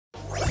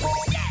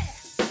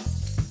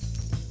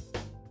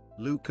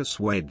Lucas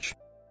wedge.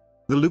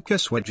 The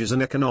Lucas wedge is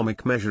an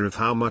economic measure of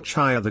how much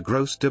higher the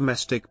gross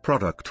domestic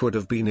product would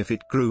have been if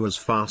it grew as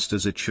fast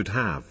as it should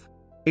have.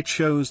 It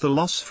shows the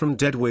loss from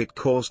deadweight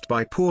caused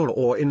by poor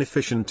or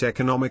inefficient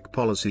economic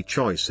policy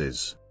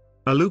choices.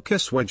 A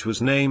Lucas wedge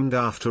was named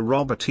after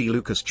Robert E.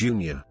 Lucas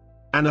Jr.,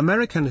 an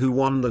American who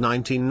won the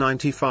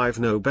 1995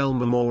 Nobel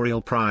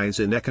Memorial Prize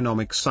in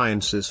Economic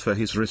Sciences for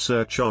his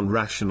research on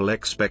rational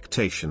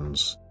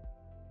expectations.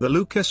 The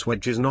Lucas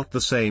wedge is not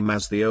the same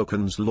as the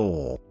Okun's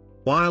law.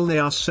 While they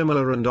are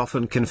similar and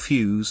often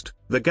confused,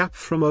 the gap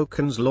from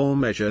Okun's law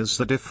measures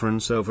the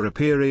difference over a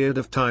period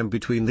of time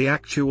between the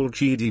actual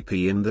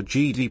GDP and the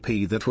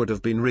GDP that would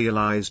have been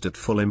realized at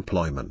full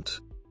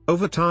employment.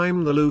 Over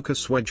time the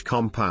Lucas wedge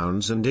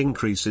compounds and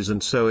increases,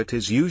 and so it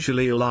is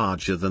usually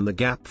larger than the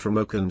gap from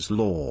Okun's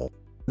law.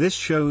 This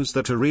shows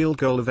that a real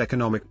goal of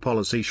economic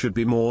policy should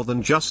be more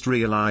than just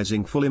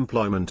realizing full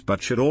employment,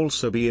 but should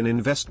also be in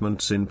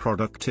investments in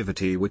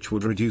productivity which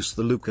would reduce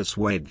the Lucas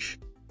wedge.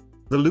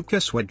 The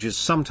Lucas wedge is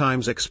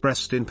sometimes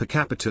expressed in per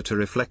capita to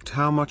reflect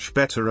how much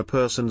better a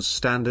person's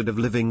standard of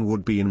living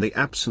would be in the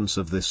absence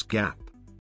of this gap.